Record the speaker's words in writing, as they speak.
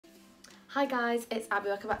Hi guys, it's Abby,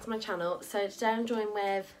 welcome back to my channel. So today I'm joined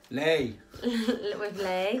with Lee.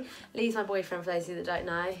 Lee. Lee's my boyfriend for those of you that don't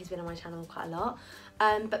know. He's been on my channel quite a lot.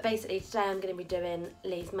 But basically today I'm going to be doing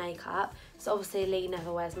Lee's makeup. So obviously Lee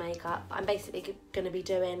never wears makeup. I'm basically going to be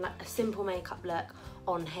doing like a simple makeup look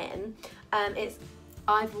on him.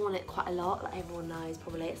 I've worn it quite a lot, like everyone knows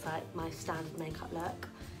probably. It's like my standard makeup look.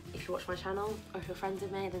 If you watch my channel or if you're friends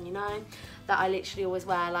with me, then you know that I literally always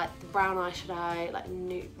wear like the brown eyeshadow, like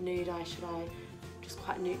nude eyeshadow, just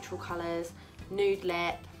quite neutral colours, nude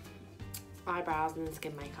lip, eyebrows and then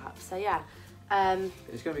skin makeup. So yeah.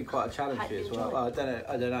 It's going to be quite a challenge for you as well. I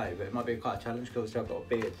don't know, but it might be quite a challenge because I've got a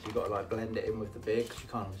beard, so you've got to like blend it in with the beard because you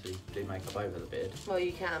can't obviously do makeup over the beard. Well,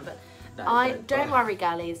 you can, but no, don't worry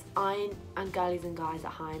girlies, and girlies and guys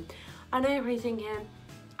at home. I know you're probably thinking,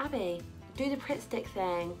 Abby, do the Pritt stick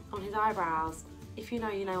thing on his eyebrows. If you know,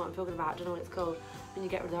 you know what I'm talking about. I don't know what it's called when you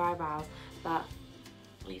get rid of the eyebrows, but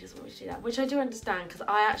Lee doesn't want me to do that, which I do understand because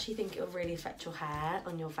I actually think it will really affect your hair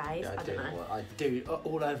on your face. Yeah, I don't know. I do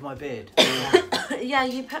all over my beard. Yeah,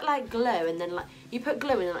 you put like glue and then like you put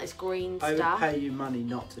glue in like this green stuff. I would pay you money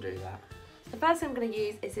not to do that. The first thing I'm going to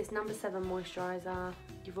use is this No. 7 moisturiser.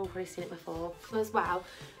 You've all probably seen it before as well.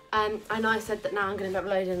 I know I said that now I'm going to be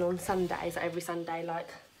uploading on Sundays, every Sunday like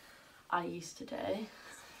I used to do.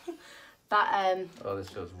 But oh, this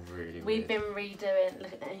feels really we've weird. been redoing,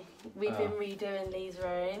 look at me, we've been redoing Lee's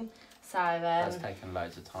room. So that's taken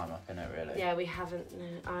loads of time up in it, really. Yeah, we haven't,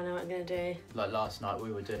 I know what I'm going to do. Like last night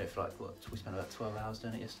we were doing it for like, what, we spent about 12 hours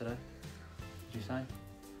doing it yesterday. Did you say?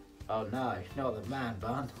 Oh no, not the man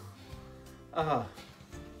bun. Oh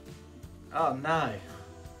no,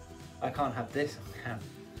 I can't have this on camera.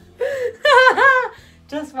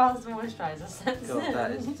 Just whilst the moisturiser sets in. God,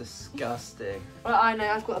 that is disgusting. Well, I know,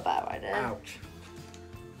 I've got a better idea. Ouch.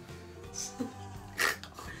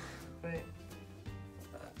 Right.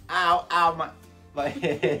 Ow, my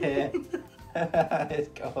hair. It's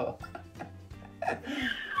gone.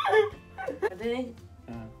 Ready?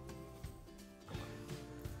 Yeah.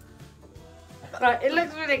 Right, it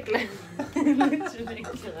looks ridiculous. It looks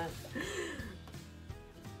ridiculous.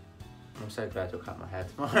 I'm so glad you'll cut my hair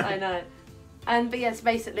tomorrow. I know. But yes,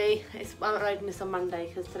 basically, I'm uploading this on Monday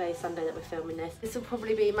because today's Sunday that we're filming this. This will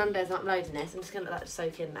probably be Monday as I'm uploading this. I'm just going to let that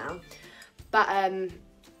soak in now. But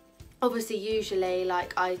obviously, usually,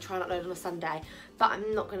 like, I try and upload on a Sunday. But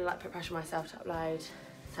I'm not going to, like, put pressure on myself to upload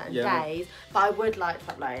certain days. But I would like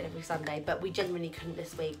to upload every Sunday. But we genuinely couldn't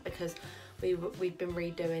this week because we've been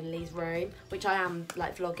redoing Lee's room, which I am,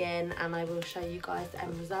 like, vlogging. And I will show you guys the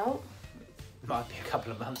end result. Might be a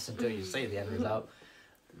couple of months until you see the end result.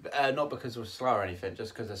 Not because we're slow or anything,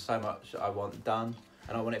 just because there's so much I want done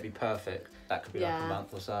and I want it to be perfect. That could be like a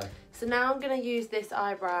month or so. So now I'm going to use this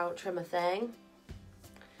eyebrow trimmer thing.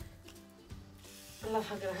 I love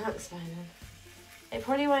how good I am explaining. It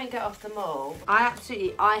probably won't get off the mould. I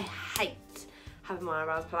hate having my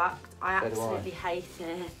eyebrows plucked. I absolutely hate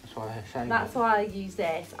it. That's why I shave That's why I use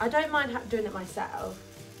this. I don't mind doing it myself.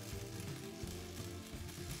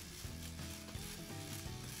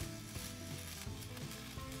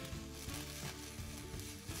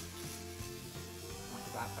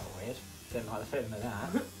 That felt weird. Didn't like the feeling of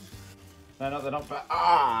that. No, they're not bad.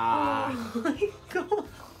 Ah! Oh my god.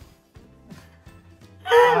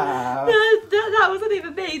 Ah. That wasn't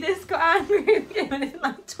even me. This got angry with you and it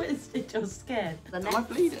like twisted your skin. Am I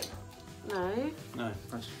bleeding? No. No,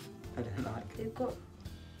 I didn't like. You've got,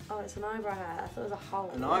 oh, it's an eyebrow hair. I thought it was a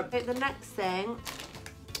hole. Okay, the next thing,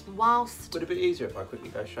 whilst... Would it be easier if I quickly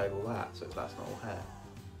go shave all that so that's not all hair?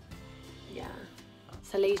 Yeah.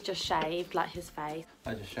 So Lee's just shaved, like, his face.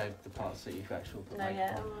 I just shaved the parts that you've actually put No, makeup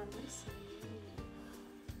yeah. on.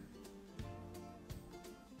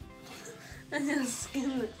 And your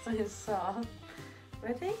skin looks so soft.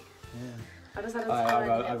 Ready? Yeah. I just had a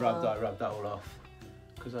I rubbed that all off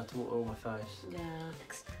because I tore all my face. Yeah.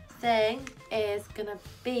 Next thing is gonna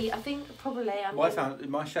be, I think probably I found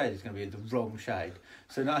my shade is gonna be the wrong shade.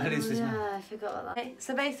 So not only is this. Yeah, I forgot about that. Okay,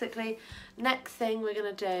 so basically, next thing we're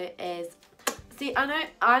gonna do is. See, I know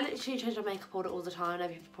I literally change my makeup order all the time. I know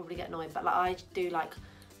people probably get annoyed, but like I do like.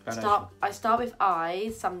 I start with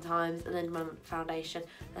eyes sometimes and then my foundation,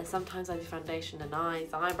 and sometimes I do foundation and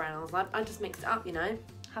eyes, eyebrows. I just mix it up, you know,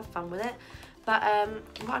 have fun with it. But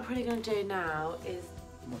what I'm probably going to do now is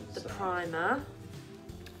the primer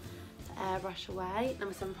to airbrush away.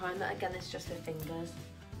 No. 7 primer, again it's just with fingers.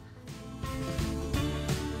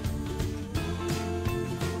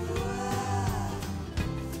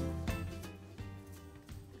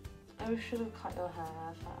 I should have cut your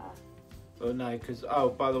hair first. Oh no, because, oh,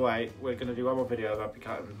 by the way, we're going to do one more video about me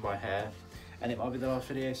cutting my hair, and it might be the last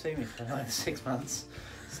video you see me for like 6 months.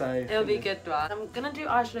 So it'll be a good one. I'm gonna do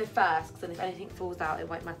eyeshadow first, because then if anything falls out, it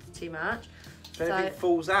won't matter too much. So if it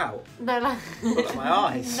falls out? No, like Look at my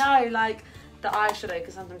eyes. No, like the eyeshadow,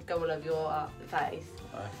 because sometimes go all over your face.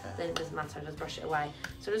 Okay. Then it doesn't matter, I just brush it away.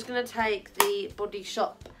 So I'm just gonna take the Body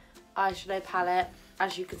Shop eyeshadow palette.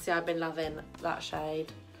 As you can see, I've been loving that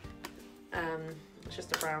shade. It's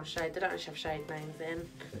just a brown shade. They don't actually have shade names in.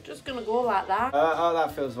 Just gonna go like that. Oh,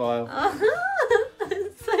 that feels vile.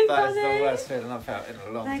 It's so That funny. is the worst feeling I've felt in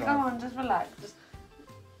a long time. No, come on, just relax. Just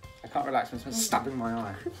I can't relax when someone's stabbing my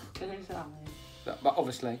eye. But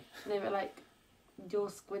obviously. No, but like, you're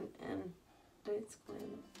squinting. Don't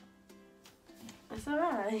squint. It's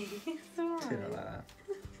alright. It's alright. Do not like that.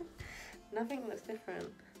 Nothing looks different.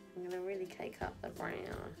 I'm gonna really cake up the brown.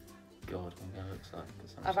 God, what that looks like.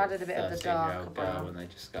 Some I've sort added a bit of the 13-year-old darker girl brown. when they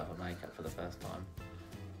discover makeup for the first time.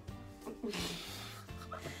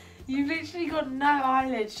 You've literally got no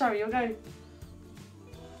eyelids. Sorry, you're going. Is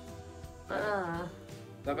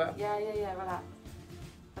that better? Yeah, relax.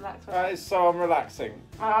 Relax. That is so unrelaxing.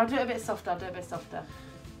 I'll do it a bit softer.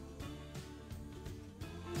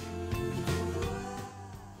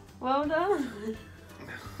 Well done.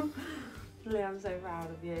 Lee, I'm so proud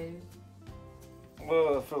of you.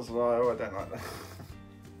 Well, that feels right. Oh, I don't like that.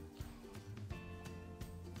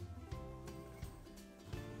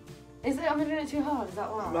 Is it? Am I doing it too hard? Is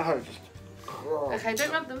that why? No, just. Okay,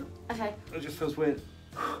 don't rub them. Okay. It just feels weird.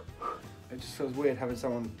 It just feels weird having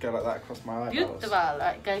someone go like that across my eyeballs. Beautiful.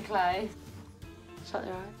 Right, go close. Shut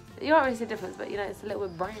your eyes. You won't really see a difference, but you know, it's a little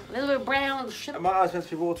bit brown. A little bit brown. Are my eyes meant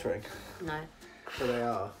to be watering? No. So they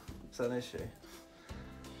are. Is that an issue?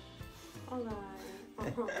 Alright.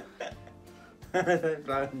 Don't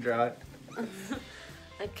blow and dry.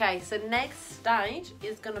 Okay, so next stage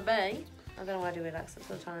is going to be, I don't know why I do weird accents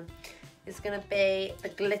all the time, it's going to be the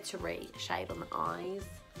glittery shade on the eyes.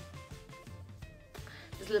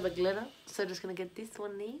 Just a little bit of glitter, so just going to get this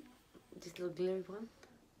one there, this little glittery one.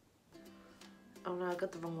 Oh no, I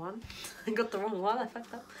got the wrong one. I got the wrong one, I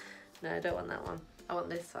fucked up. No, I don't want that one, I want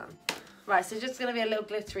this one. Right, so just going to be a little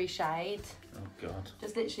glittery shade. Oh God.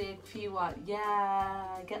 Just literally a few white,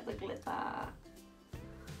 yeah, get the glitter.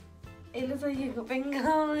 It looks like you've got pink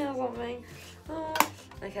eye or something. Oh.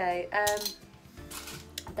 Okay,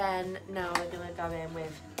 then now we're gonna go in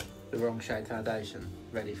with The wrong shade foundation.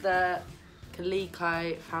 Ready for the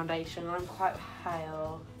Calico foundation. I'm quite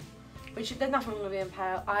pale, which there's nothing wrong with being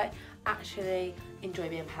pale. I actually enjoy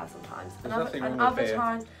being pale sometimes. There's And nothing wrong with other being.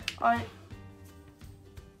 times, I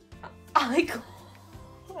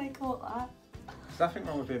caught that. There's nothing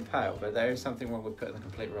wrong with being pale, but there is something wrong with putting the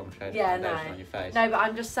complete wrong shade Yeah, of foundation no. on your face. No, but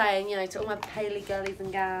I'm just saying, you know, to all my paley girlies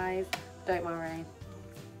and guys, don't worry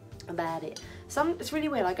about it. It's really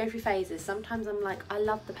weird. I go through phases. Sometimes I'm like, I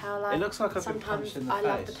love the pale light. It looks like I've been Sometimes punched in the I face.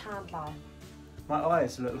 love the tan light. My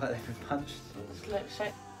eyes look like they've been punched. Just look,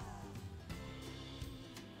 show.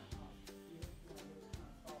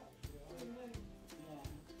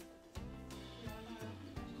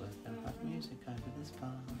 Music over this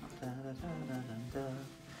bar. Da, da, da, da, da, da.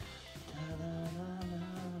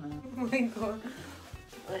 Oh my god.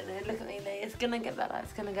 Wait, look at me, Lee. It's gonna get better.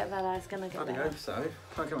 It's gonna get better. It's gonna get I better. hope so.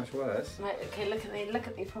 Can't get much worse. Right, okay, look at me. Look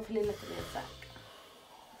at me. Properly look at me a sec.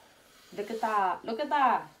 Look at that. Look at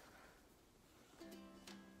that.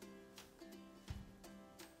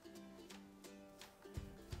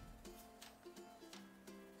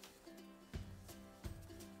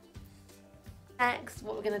 Next,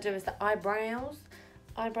 what we're going to do is the eyebrows.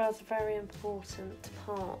 Eyebrows are a very important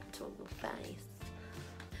part of the face.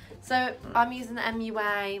 So I'm using the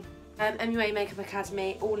MUA Makeup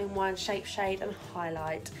Academy All-in-One Shape, Shade and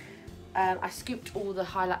Highlight. I scooped all the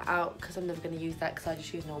highlight out because I'm never going to use that because I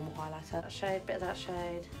just use normal highlighter. That shade, bit of that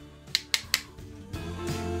shade.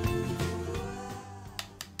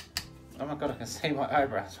 Oh my god, I can see my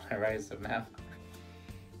eyebrows when I raise them now.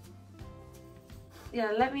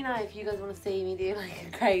 Yeah, let me know if you guys want to see me do like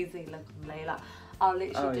a crazy look on me. Like, I'll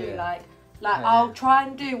literally do like yeah. I'll try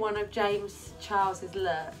and do one of James Charles's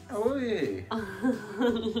looks. Oh, will you?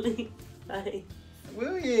 Face.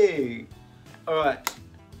 Will you? Alright,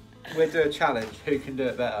 we'll do a challenge. Who can do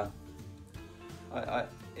it better?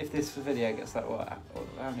 If this video gets like what?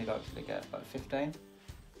 How many likes did it get? Like 15? Is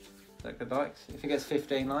that good likes? If it gets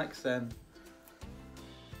 15 likes, then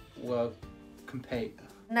we'll compete.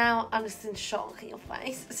 Now I'm just in shock at your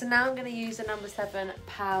face. So now I'm going to use the number 7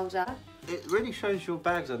 powder. It really shows your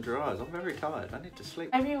bags under your eyes. I'm very tired. I need to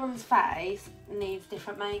sleep. Everyone's face needs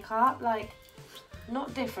different makeup. Like,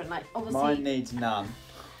 not different. Like, obviously. Mine needs none.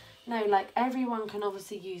 No, like, everyone can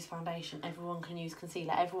obviously use foundation. Everyone can use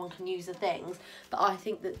concealer. Everyone can use the things. But I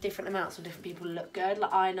think that different amounts for different people look good.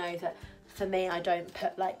 Like, I know that for me, I don't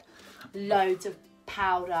put like loads of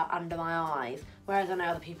powder under my eyes, whereas I know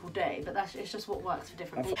other people do, but it's just what works for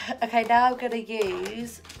different people. Okay, now I'm going to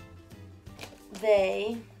use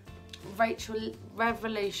the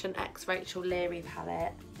Revolution X Rachel Leary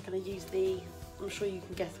palette. I'm going to use I'm sure you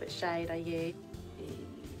can guess which shade I use.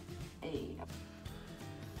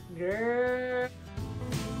 Girl.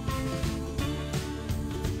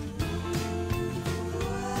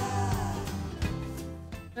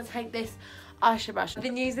 I'm going to take this eyeshadow brush. I've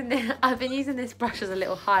been using this brush as a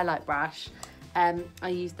little highlight brush. I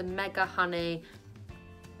use the Mega Honey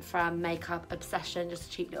from Makeup Obsession, just a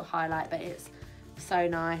cheap little highlight, but it's so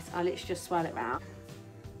nice. I literally just swirl it round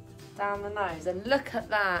down the nose, and look at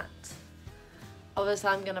that. Obviously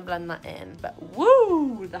I'm gonna blend that in, but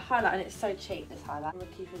woo, the highlight, and it's so cheap, this highlight. I'm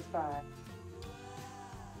gonna keep inspired.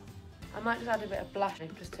 I might just add a bit of blush,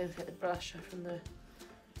 just to get the blusher from the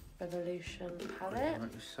Revolution palette. It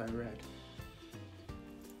looks so red.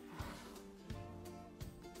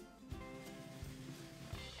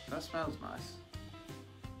 That smells nice.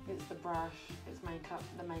 It's the brush, it's the makeup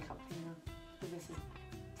cleaner. This is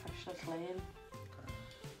freshly clean.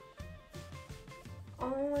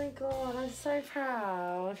 Oh my god, I'm so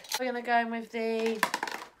proud. We're gonna go in with the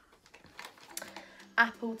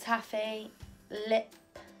Apple Taffy Lip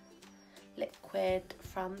Liquid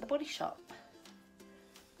from the Body Shop.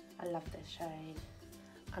 I love this shade.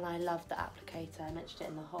 And I love the applicator, I mentioned it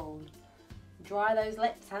in the haul. Dry those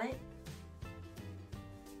lips, honey.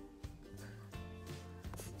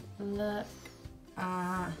 Look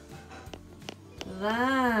at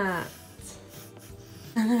that.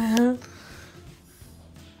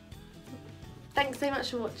 Thanks so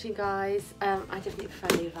much for watching, guys. I definitely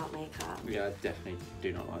prefer you without makeup. Yeah, I definitely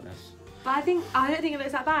do not like this. But I don't think it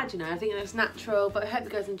looks that bad, you know. I think it looks natural, but I hope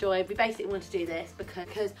you guys enjoyed. We basically wanted to do this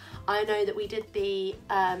because I know that we did the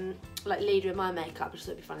like leader in my makeup, which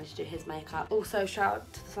thought it'd be funny to do his makeup. Also, shout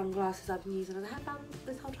out to the sunglasses I've been using as a headband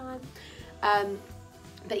this whole time.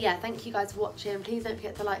 But yeah, thank you guys for watching. Please don't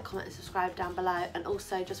forget to like, comment and subscribe down below. And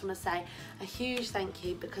also just want to say a huge thank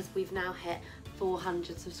you because we've now hit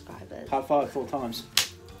 400 subscribers. High five 4 times.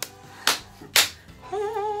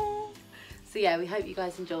 So yeah, we hope you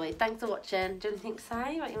guys enjoyed. Thanks for watching. Do you have anything to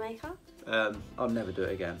say about your makeup? I'll never do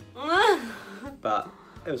it again. But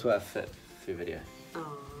it was worth it for your video. Aww,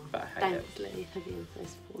 but I hate thanks, Lee, for being so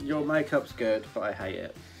supportive. Your makeup's good, but I hate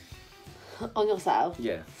it. On yourself?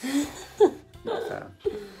 Yeah. Not a fan.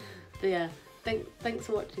 But yeah, thanks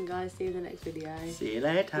for watching, guys. See you in the next video. See you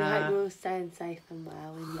later. We hope you're all staying safe and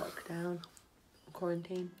well in lockdown,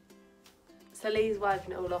 quarantine. So Lee's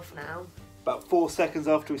wiping it all off now. About 4 seconds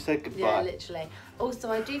after we said goodbye. Yeah, literally.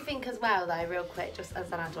 Also, I do think as well, though, real quick, just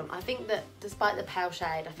as an add-on, I think that despite the pale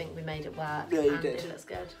shade, I think we made it work. Yeah, you and did. It looks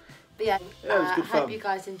good. But yeah, it was good fun. Hope you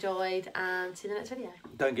guys enjoyed, and see you in the next video.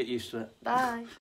 Don't get used to it. Bye.